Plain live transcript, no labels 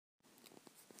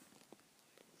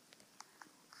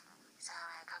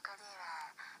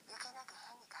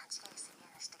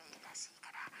人がいるらしいか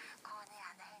ら、こうね、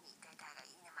あんな風に言っていた方がい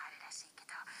いのもあるらしいけ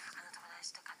ど、友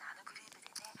達とかのグループ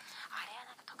でね、あれは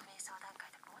なんか匿名相談会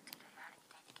とかもっといろいろあるみ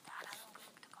たいだけど、グ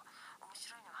ループとか面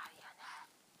白いのもあるよね。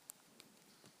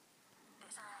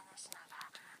で、その話なんか、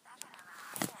だからま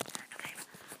あ、例えば、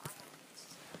こういうのに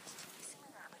住む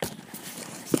のは村の友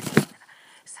達とかだったら、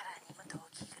さらにもっと大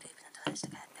きいグループの友達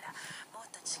とかだったら、も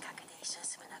っと近くで一緒に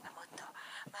住むのがもっと、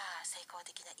まあ、成功的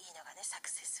ないいのがね、サク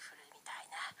セスみたい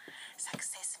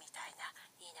な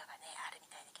いいのがね、あるみ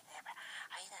たいだけど、やっぱ、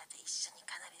ああいうのだと一緒に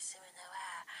かなり住むの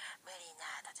は無理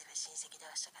な、例えば親戚同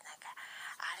士とかなんか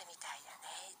あるみたいだ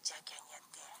ね、状況によっ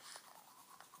て。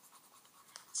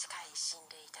近い親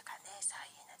類とかね、そう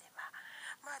いうのでま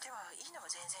あでもいいのも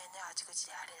全然ね、あちこち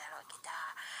であるだろうけど、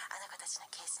あの子たちの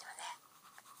ケースではね。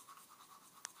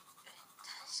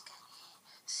確かに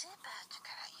スーパーとか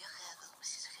よくあるお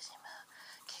店とかでも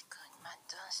結構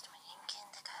どうしても人間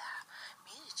だから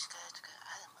見る力とか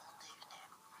あるもんだよね。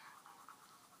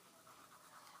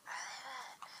あれ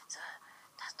はそう、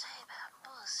例えば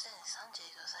もうすでに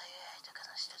35歳ぐらいとか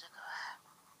の人とかは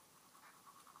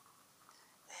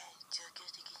状況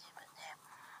的にもね、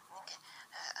なんか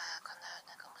こんな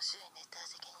なんか面白いネタ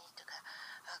的にとか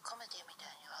コメディみた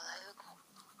いに笑うもん。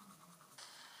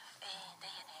だ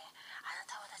よね。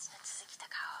友達の続きと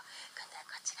かを今度は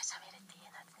こっちが喋るっていう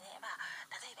のでね、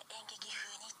例えば演劇風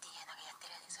にっていうのがやって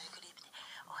るよね、そういうグループで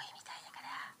多いみたいだか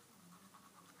ら。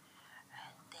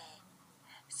で、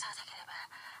そうだから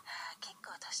結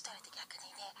構年取ると逆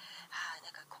にね、な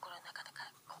んか心か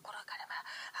ら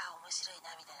面白い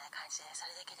なみたいな感じで、そ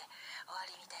れだけで終わ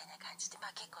りみたいな感じで、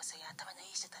結構そういう頭のい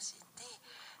い人たちで、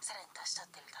さらに年取っ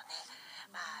てるとね、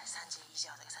30以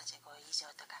上とか35以上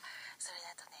とか、それ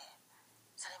だとね、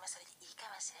それもそれでいいか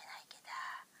もしれないけど、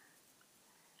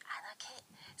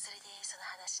それでその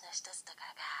話の一つとか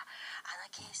が、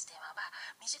ケースでは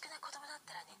未熟な子供だっ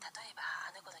たらね、例えば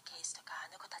あの子のケースとかあ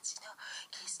の子たちの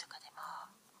ケースとかでも、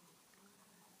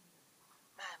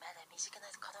まだ未熟な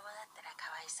子供だったらか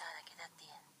わいそうだけどって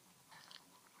いう。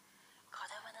子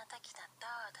供の時だと、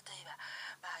例えば、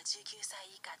19歳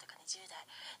以下とか20代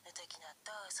の時の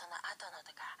と、その後の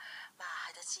とか、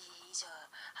20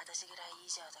歳ぐらい以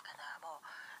上とかのはも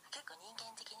う結構人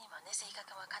間的にもね、性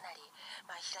格もかなり、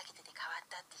開けてて変わっ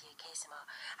たっていうケースも、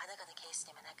あの子のケース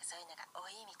でもなんかそういうのが多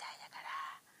いみたいだから、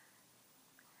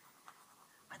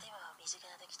でも未熟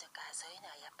な時とかそういうの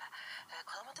はやっぱ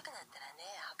子供とかだったらね、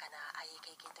他のああいう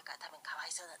経験とか多分かわ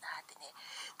いそうだなってね、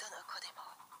どの子でも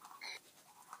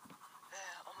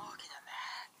思うけどね。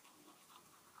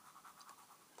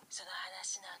その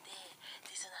話ので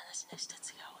その話の一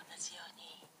つが同じよう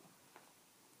に、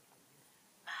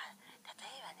例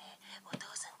えばね、お父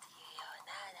さんっていうよう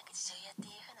な、なんか父親っ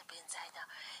ていう風な分際の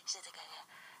人とかが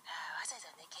わざわざ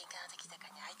ね、喧嘩の時と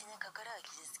かに相手の心を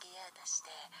傷つけようとし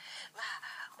て、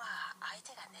相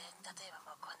手がね、例えば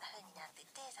もうこんな風になって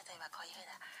て、例えばこういう風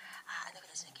なあの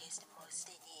子たちのケースでもうす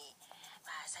でに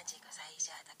35歳以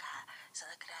上とかそ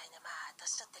のくらいの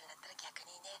年取ってるんだったら、逆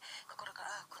にね、心か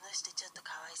らこの人ちょっと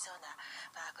かわいそうな、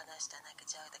この人なんか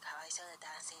ちょっとかわいそうな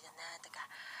男性だなとか、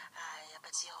やっぱ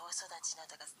地方育ちの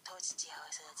とか、当時地方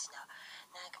育ちの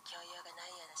なんか教養がな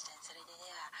いような人に、それでね、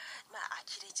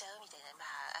呆れちゃうみたいな、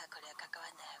これは関わ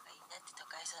んない方がいいなって、都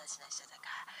会育ちの人とか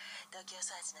東京育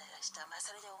ちの人は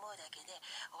それで思うだけで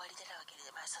終わりだろうけれ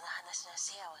ど、その話の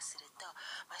シェアをすると、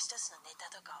一つのネタ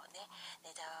とかをね、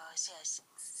ネタをシェアす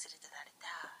るとなると、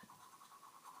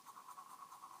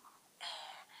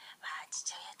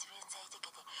父親って分際と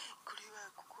かで、こ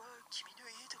こは君の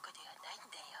家とかではないん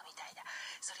だよみたいな、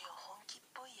それを本気っ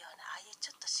ぽいような、ああいう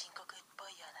ちょっと深刻っぽ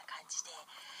いような感じで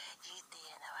言うってい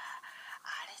うのは、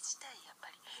あれ自体やっぱ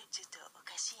りちょっとお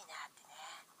かしいなってね。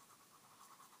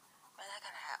だか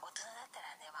ら大人だった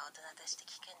らね、大人として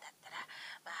聞くんだったら、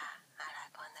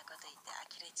こんなこと言って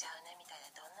呆れちゃうねみたいな、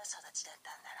どんな育ちだっ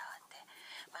たんだろうって、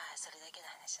それだけ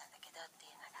の話なんだけどって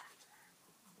いうのが、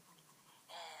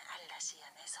あるらしいよ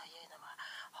ね。そういうのも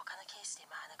他のケースで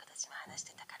あの子たちも話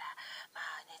してたから、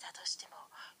ネタとして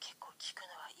も結構聞く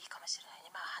のはいいかもしれない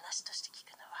ね。話として聞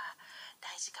くのは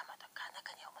大事かもとか、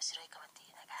中には面白いかもって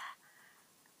いうのが、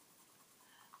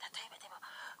例えばでも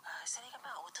それが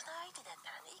大人相手だっ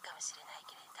たらね、いいかもしれない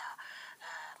けれど、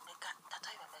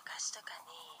例えば昔とか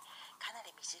にかなり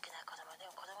未熟な子供で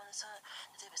も、例えば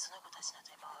その子たちの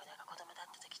でもなんか子供だっ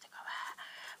た時とかは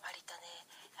割とね、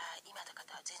今とか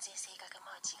とは全然性格も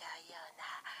違うような、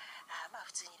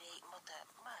普通にもっと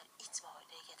いつも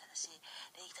礼儀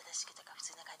正しくとか普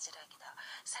通な感じだけど、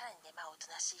さらにね、おと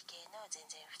なしい系の全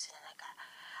然普通な、なんか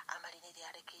あんまりね出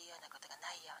歩くようなことがな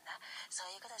いような、そ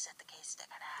ういう子たちだったケースだ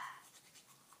から、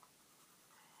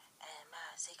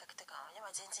性格とか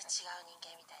も、全然違う人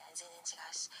間みたいな、全然違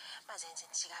うし、全然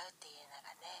違うっていうの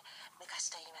がね、昔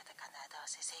と今とかのどう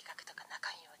せ性格とか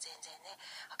中身も全然ね、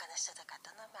他の人とか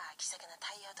との気さくな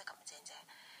対応とかも全然、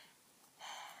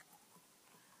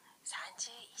30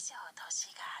以上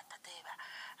年が例えば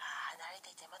離れ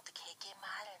ていてもっと経験も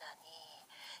あるのに、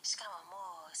しかも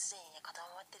もうすでにね子供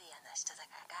持ってるような人とか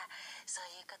がそう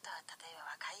いうことを例え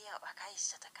ば若い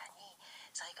人とかに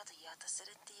そういうことを言おうとす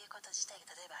るっていうこと自体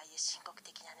が、例えばああいう深刻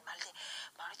的なね、まるで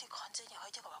完全に相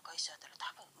手が若い人だったら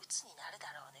多分鬱になる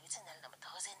だろうね、鬱になるのも当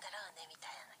然だろうねみた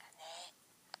いなのがね。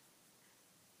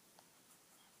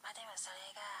でもそれ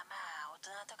が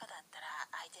大人とかだったら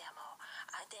相手が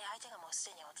もうす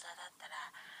でに大人だったら、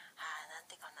なん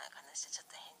てこの人ちょ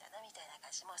っと変だなみたいな感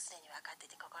じ、もうすでに分かっ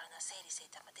てて心の整理整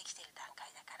頓もできてる段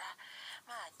階だから、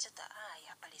ちょっと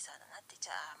やっぱりそうだなって、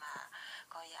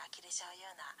こういう呆れちゃうよ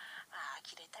うな、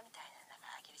呆れたみたいな、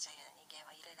呆れちゃうような人間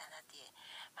もいるだなっていう、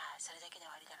それだけで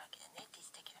終わりだろうけどねって言っ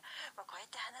てたけど、こうや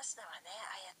って話すのはね、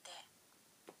ああやって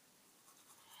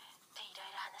でいろ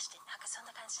いろ話して、そん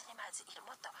な感じでね、も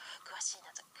っと詳しいこ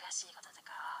とと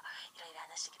かをいろいろ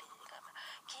話してくれてるから、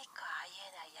結構ああい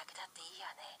うのは役立っていい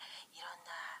よね。いろん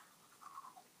な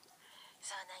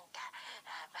そう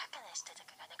バカな人と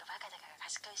かがバカだから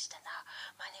賢い人の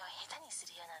真似を下手にす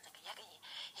るようなとか、逆に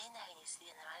変な風にする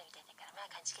ようなのもあるみたいだから、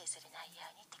勘違いするないよ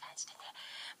うにって感じでね、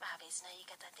別の言い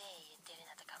方で言ってる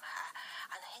のとか、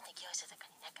変な業者とか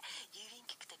に郵便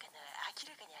局とかの明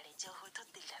らかにあれ情報取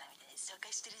ってるだろみたいな、紹介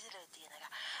してるだろうっていうのが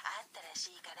あったらし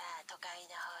いから、都会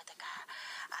の方とか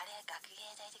あれ学芸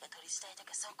大とか都立大と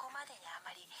かそこまでにあん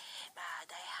まり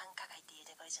大繁華街っていう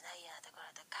ところじゃないようなところ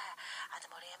とか、あと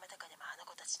森山とかでもあの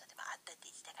子たちのでもあったっ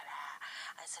て言ってたから、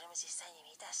それも実際に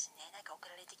見たしね、送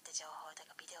られてきた情報と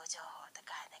かビデオ情報と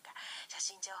か写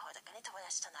真情報とかね、友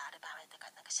達とのアルバムと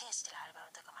かシェアしてるアルバ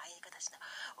ムとかもああいう子たちの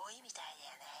多いみたいだ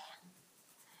よね。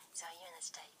そういうの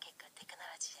自体結構テクノ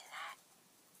ロジーでな、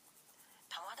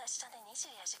友達とね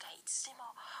24時間いつで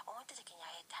も思った時にあ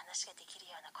あやって話ができ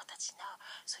るような子たちの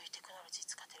そういうテクノロジ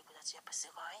ー使ってる子たちやっぱす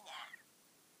ごいね。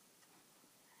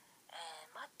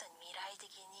もっと未来的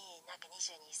に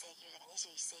22世紀とか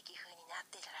21世紀風になっ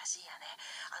てたらしいよね。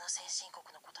先進国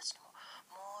の子たちにも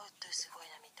もっとすご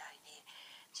いなみたいに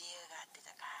自由があって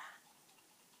たから。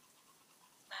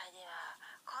でも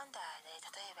今度はね、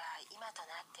例えば今と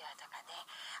なってはとかね、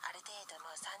ある程度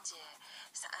もう34、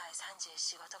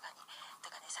5とかね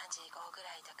35ぐ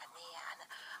らいとかね、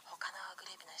他のグ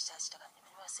ループの人たちとかに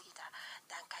もう過ぎた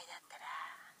段階だったら、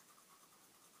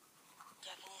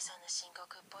逆にその深刻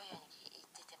っぽいように言っ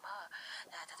てても、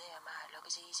例えば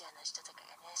60以上の人とか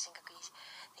がね、深刻的に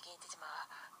言ってても、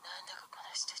なんだかこの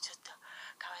人ちょっと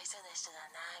かわいそうな人だ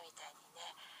なみたいに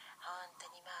ね、本当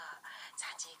に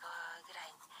35ぐら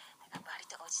い割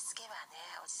と落ち着けばね、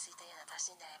落ち着いたような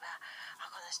年になれば、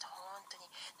この人本当に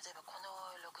例えばこ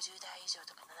の60代以上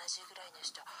とか70ぐらいの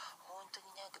人本当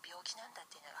に病気なんだっ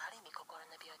ていうのがある意味心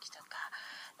の病気とか、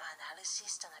ナルシ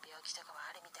ストの病気とかもあ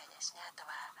るみたいですね。あと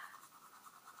は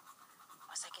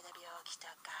お酒の病気と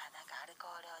かアルコ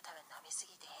ールを多分飲みす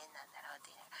ぎて変なんだろうっ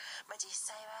ていうのが、実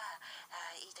際は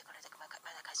いいところとかま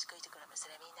だ賢いところも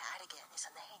それはみんなあるけどね、そ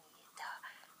んな風に言うと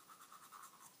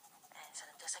そ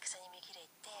のどさくさに見切れ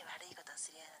て悪いことを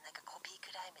するようなコピー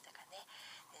クライムとかね、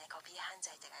コピー犯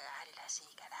罪とかがあるらし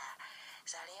いから、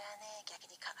それはね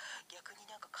逆に勘違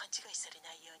いされ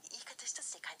ないように言い方一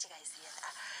つで勘違いするよう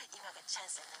な、今がチャ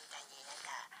ンスだなみたいに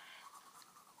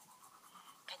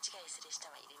勘違いする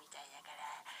人もいるみたいだか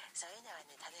ら、そういうのは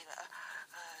ね、例えば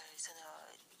その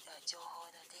情報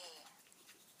ので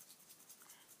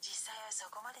実際はそ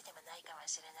こまででもないかも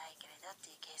しれないけれどっ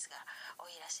ていうケースが多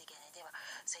いらしいけどね。でも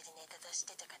それでネタとし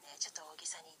てとかね、ちょっと大げ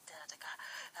さに言ったのとか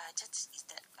ちょっと言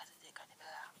ったことというかね、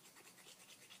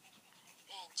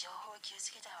情報を気を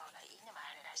つけた方がいいのもあ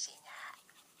るらしいな。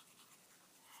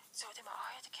そうでも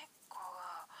ああやって結構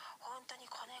本当に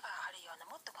コネがあるような、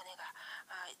もっとコネが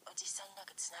実際に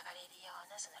つながれるよう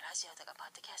な、そのラジオとかポ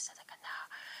ッドキャストとかな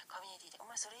コミュニティと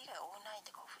か、それ以外オンライン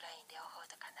とかオフライン両方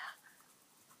とかな、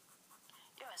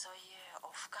要はそういうオ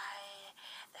フ会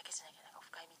だけじゃなくてオフ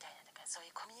会みたいなとか、そう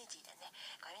いうコミュニティでね、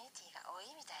コミュニティが多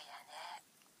いみたいだね。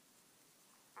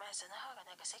その方が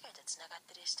世界とつながっ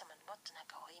てる人ももっと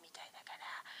多いみたいだか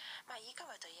ら、いいか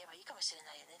もといえばいいかもしれ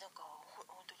ないよね。本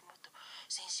当にもっと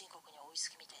先進国に追い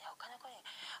つくみたいな、他の子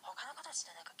たち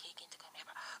の経験とかもやっ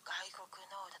ぱ外国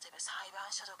の例えば裁判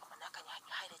所とかも中に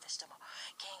入れた人も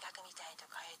見学みたいと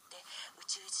か言って宇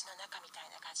宙一の中みた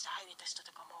いな感じで入れた人と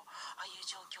かもああいう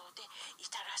状況でい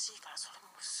たらしいから、それ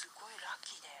もすごいラッ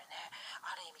キーだよね。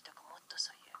ある意味とかもっとそ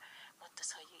ういう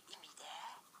意味で。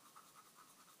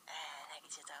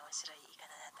ちょっと面白い言い方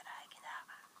だったらあるけど、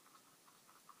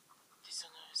で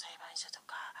その裁判所と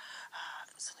か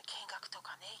その見学と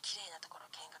かね、綺麗なところ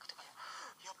見学とかでも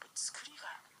やっぱ作り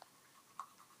が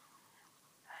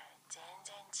全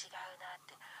然違うなっ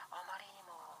て。あまりに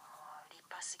も立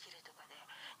派すぎるとかで、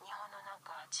日本のなん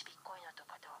かちびっこいのと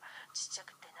かとちっちゃ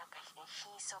くてなんか貧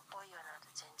相っぽいようなのと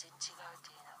全然違うっ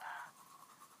ていうのが、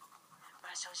ま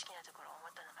あ正直なところ思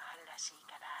ったのがあるらしい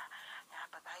から、やっ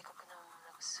ぱ外国の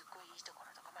なんかすごいいいとこ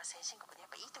ろとか、まあ先進国でやっ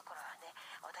ぱいいところはね、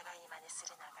お互いに真似す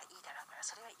るのがいいだろうから、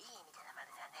それはいい意味での真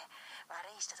似だね。悪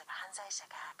い人とか犯罪者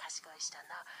が賢い人の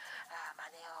真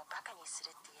似をバカにす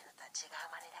るっていうのとは違う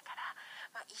真似だから、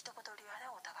まあいいとこ取りはね、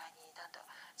お互いにどんどん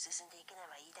進んでいくの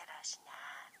はいいだろうしな。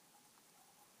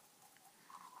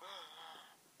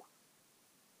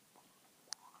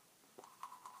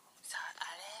そう、あ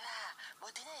れはモ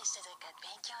テない人とか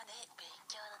勉強の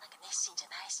なんか熱心じゃ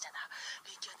ない人の、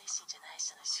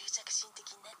執着心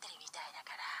的になってるみたいだ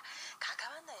から、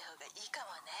関わんない方がいいか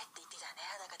もねって言ってたね、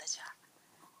あの子たちは。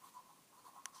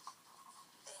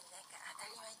なんか当た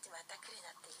り前ってまた来る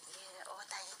なっていう応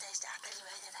対に対して当たり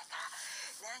前でな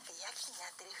んかやきにな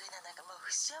ってる風な、なんかもう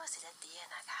不幸せだっていう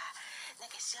のが、なん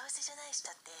か幸せじゃない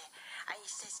人ってああいう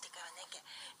人たちとかはなんか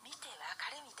見てわ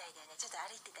かるみたいだよね。ちょっと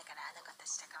歩いてたから、あの子た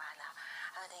ちとかはなん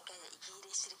か息切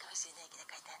れしてるかもしれないけど、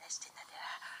書いて話してんだで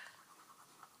は。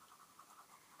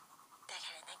だか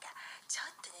らなんかち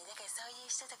ょっとね、だからそういう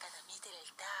人とかの見てる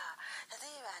と、例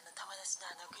えば友達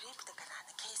のグループとかの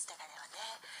ケースとかでは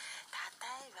ね、例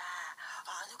えば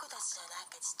あの子たちのなん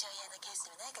か父親のケー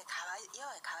スでもなんか要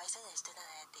はかわいそうな人だ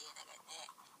なっていうのがね、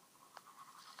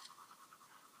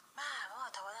まあ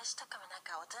もう友達とかもなん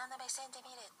か大人の目線で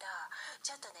見ると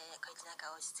ちょっとね、こうやってなん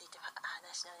か落ち着いて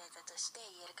話のネタとして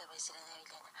言えるかもしれないみ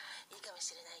たいな、いいかも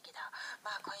しれないけど、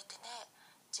まあこうやってね、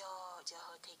情報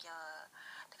提供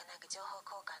とかなんか情報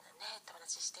交換のね、友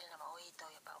達してるのも多いと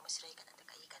やっぱ面白いかなと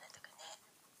かいいかなとかね。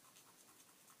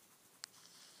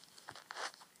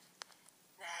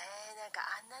ねえ、なんか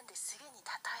あんなんですぐに例え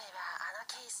ばあの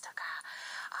ケースとか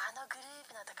あのグルー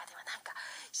プのとかではなんか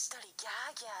一人ギャ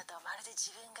ーギャーとまるで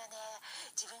自分が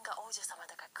王女様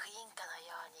とかクイーンかのよ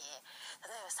うに、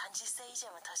例えば30歳以上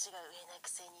も年が上なく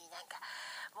せになんか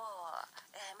もう、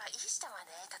まあいい人もね、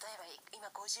例えば今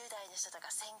50代の人とか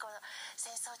戦後の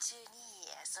戦争中に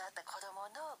育った子供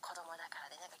の子供だから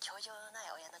ね、なんか教養のな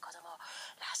い親の子供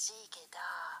らしいけど、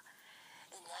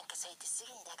なんかそう言ってす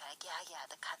ぐにだからギャーギャ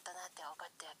ーとカッとなって怒っ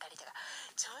てばっかりとか、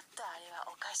ちょっとあれは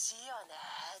おかしいよね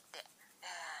って。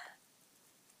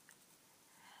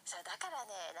そうだから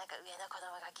ね、なんか上の子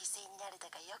供が犠牲になると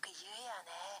かよく言うよ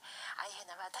ね。ああいう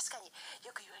のまあ確かに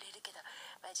よく言われるけど、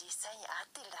まあ実際に合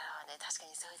ってるだろうね。確か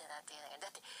にそうだなっていうのが、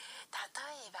だって例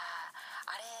えばあ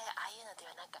あいうので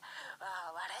はなんか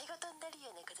笑い事になるよ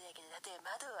うなことだけど、例え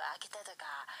ば窓を開けたとか、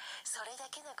それ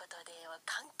だけのことで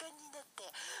カンカンになって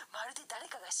まるで誰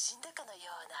かが死んだかの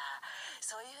ような、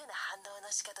そういう風な反応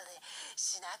の仕方で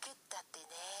しなくったって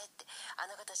ねってあ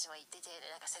の子たちも言ってて、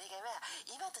なんかそれがまあ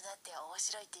今となっては面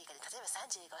白いっていうか、ね、例えば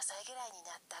35歳ぐらいに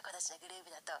なった子たちのグルー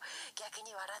プだと逆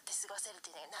に笑って過ごせるって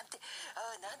いうのが、なんて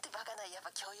バカな、やっ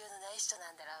ぱ教養のない人な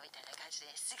んだろうみたいな感じ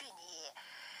ですぐに、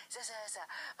そうそうそう、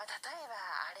まあ、例えば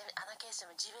あのケース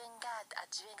でも自分がな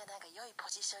んか良いポ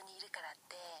ジションにいるからっ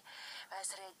て、まあ、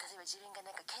それ例えば自分が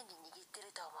なんか権利握って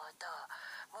ると思うと、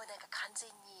もうなんか完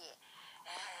全に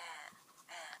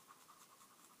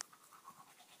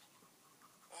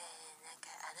なん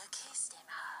かあのケースでも、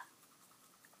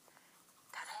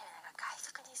例えばなんか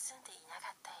外国に住んでいな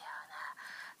かったような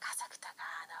家族とか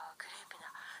グループの、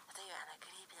例えば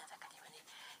グループの中でもね、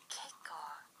結構、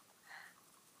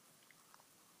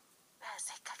まあ、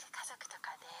せっかく家族と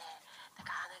かでなん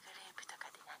かグループと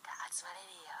かでなんか集まれ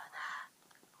るような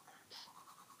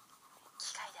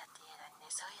機会だっていうのにね、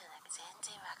そういうのなんか全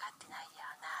然分かってないよ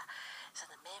うなそ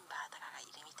のメンバーとかがい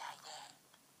るみたいで、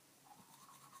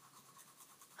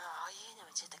ああいうの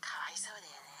もちょっとかわいそうだよ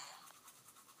ね。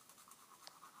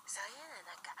そういうの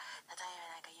なんか例えば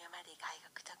なんか今まで外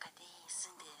国とかに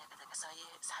住んでいる方とか、そういう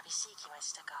寂しい気持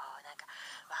ちとかをなんか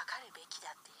分かるべき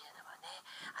だっていうのもね、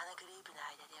グループの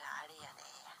間ではあるよね。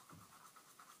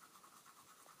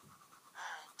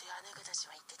ってあの子たち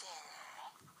も言ってたよね。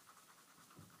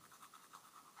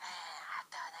あ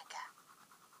とはなんか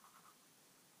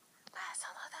まあ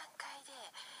その段階で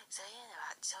そういうの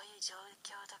は、そういう状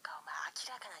況とかを、まあ明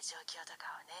らかな状況と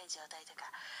かをね、状態とか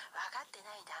分かって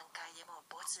ない段階でもう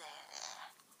ボツだよね。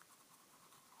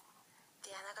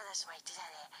であの子たちも言ってた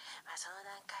ね。まあその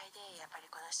段階でやっぱり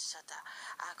この人と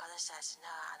この人たちの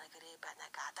グループはな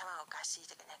んか頭おかしい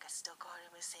とか、なんかストックホ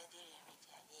ルムシンデレラみた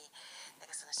いにな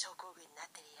んかその症候群にな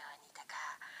ってるようにとか、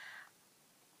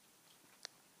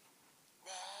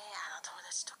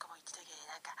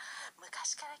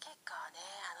から結構ね、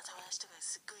友達とか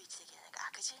すっごい生きてきて、なんか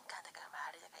悪循環とか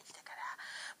回るとか言ってたから、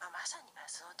まさに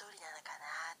その通りなのか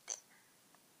なって。っ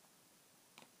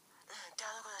て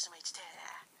子たちも言ってたよね。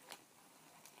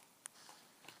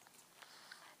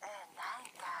な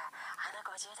ん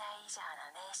か50代以上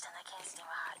のね人のケースで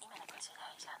は、今の50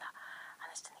代以上の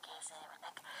人のケースでは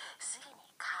なんかすぐに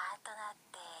カーッとなっ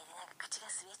て、でなんか口が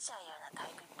滑っちゃうような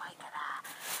タイプっぽいから、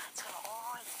しかも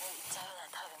大声でね言っちゃうよう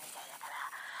なタイプみたいだから、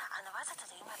わざと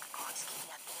でうまくこう好きで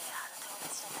やってる友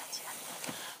達とか違っ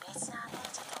て別のね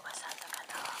ちょっとおばさんとか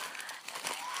のだ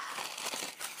から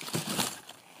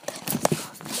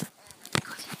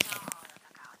個人情報の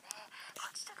とかをね、こ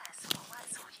っちとかそ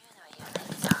ういうのは言わない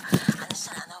けど、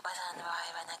人のおばさんの場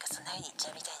合はなんかそんな風に言っち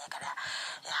ゃうみたいだから、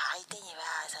相手には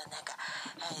なんか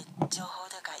情報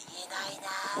とか言えないな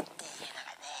っていうの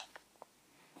がね、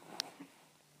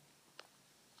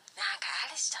なんか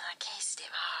ある人のケースで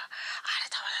も、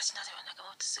友達のでもなんか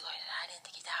もっとすごいのあるん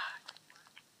だけど、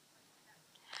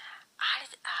ある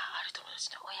友達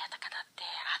の親とかだって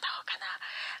どうかな、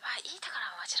いいところ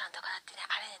ももちろんどこだってね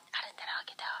あるんだろう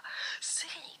けど、す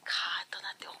ぐにカーッと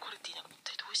なって怒るっていうのが一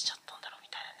体どうしちゃったんだろうみ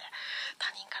たいなね。他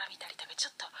人から見たりとか、ち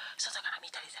ょっと外から見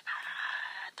たりとか、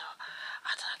あと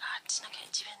なんかあっちの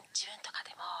自分とか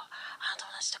でも友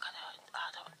達とかで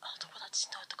友達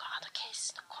のとかケー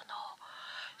スの子の、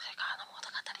それから物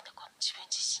語の子の自分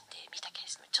自身で見たケー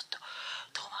スもちょっと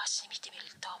遠回しに見てみる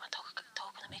と、遠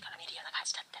くの目から見るような感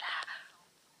じだったら、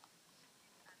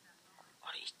あ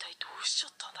れ一体どうしち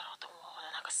ゃったんだろうと思うほど、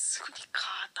なんかすぐにカ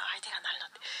ーッと相手がなるの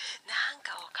ってなん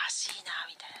かおかしいな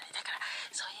みたいなね。だから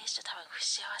そういう人多分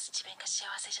自分が幸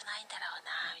せじゃないんだろう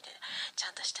なみたいな。ち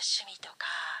ゃんとした趣味とか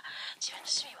自分の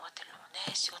趣味持ってるのもね、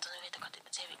仕事の上とかでも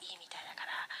全部いいみたいだか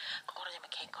ら、心でも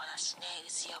健康だしね、う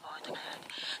つ予防とかだ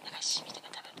から趣味とか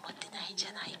多分持ってないんじ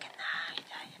ゃないかなみ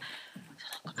たいな。そ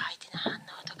の相手の反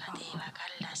応とかで分か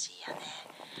るらしいよね。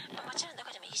もちろんどこ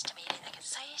でもいい人もいるんだけど、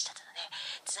そういう人とのね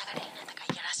つながれるのとか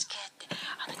よろしくってク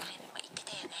リームも言って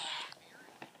たよね。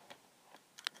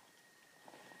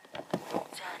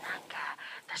じゃあなんか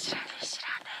知らな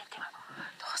いでも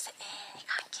どうせ永遠に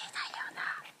関係ないよう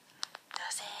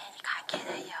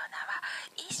な、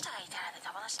いい人がいたらね、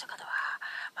友達とかとは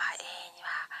永遠には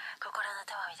心の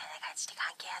友みたいな感じで関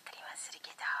係あったりはする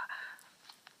けど、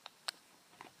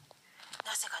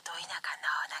なぜかど田舎の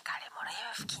なんか諸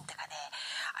山付近とかね、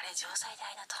城西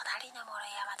大の隣の諸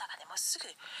山とかでもうすぐ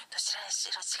どちらに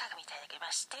しろ近くみたいだけど、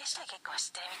知ってる人は結構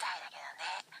知ってるみたいだけど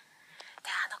ね。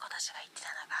で子たちが言って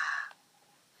たのが、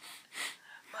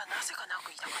なぜかなん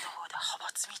か田舎の方で派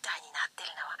閥みたいになって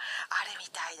るのはあるみ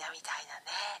たいだね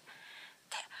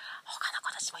で、他の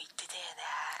子たちも言ってたよね。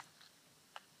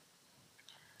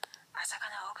あそこ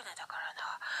の奥のところの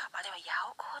でも八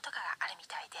百校とかがあるみ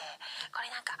たいで、これ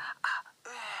なんか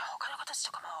他の子たち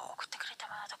とかも送ってくれた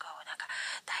ものとかをなんか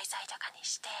題材とかに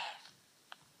して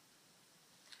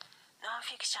ノン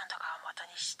フィクションとかを元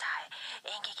にした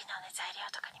演劇のね材料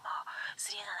とかにも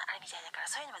するようなのあるみたいだから、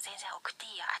そういうのも全然送って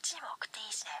いいよ、あっちにも送っていい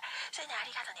しね。それねあ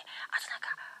りがとね。あとなんか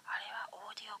あれはオ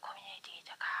ーディオコミュニティ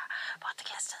とかポッド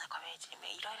キャストのコミュニティにも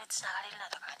いろいろつながれるの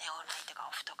とかね、オンラインとか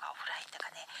オフとかオフラインと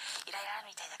かね、いろいろある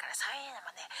みたいだから、そういうの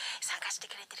もね参加して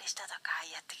くれてる人とか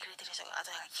やってくれてる人、あと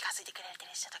なんか気が付いてくれて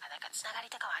る人とか、なんかつながり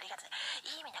とかもありがとね。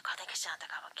いい意味のコネクションと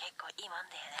かも結構いいもん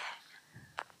だよね。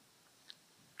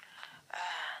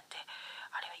で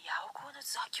あれは八百校の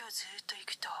先をずっと行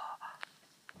くと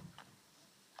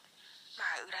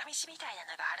恨みしみたいな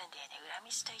のがあるんだよね。恨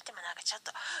みしといってもなんかちょっ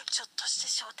として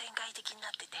商店街的に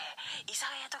なってて、居酒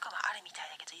屋とかもあるみた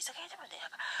いだけど、居酒屋でもねな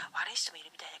んか悪い人もい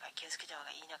るみたいだから気をつけた方が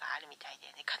いいのがあるみたいだ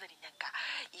よね。かなりなんか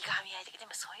いがみ合い的で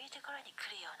も、そういうところに来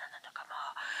るようなのとかも、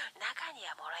中に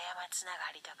は諸山つな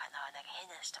がりとかのなんか変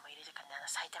な人もいるとかね、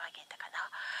埼玉県とかの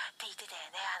って言ってた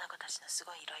よね。子たちのす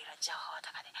ごいいろいろ情報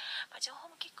とかで、情報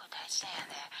も結構大事だよ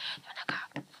ね。でもなんか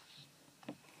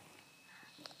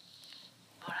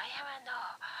諸山の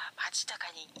町とか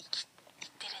に行っ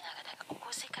てるのがなんか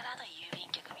大瀬からの郵便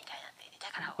局みたいなんだよね。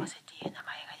だから大瀬っていう名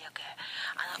前がよく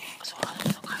そうの会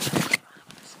話とかも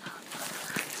その会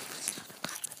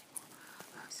話でも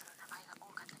その名前が多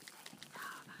かったみたいだけど、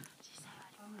実際は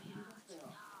諸山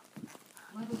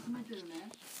町の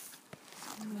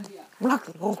マー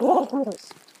ク、ここ、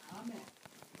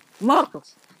マーク。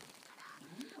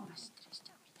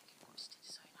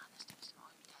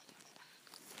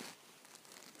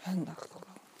変だけど。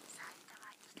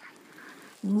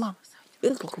い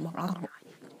いとこもある。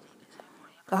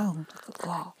だけど、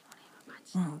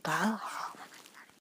だから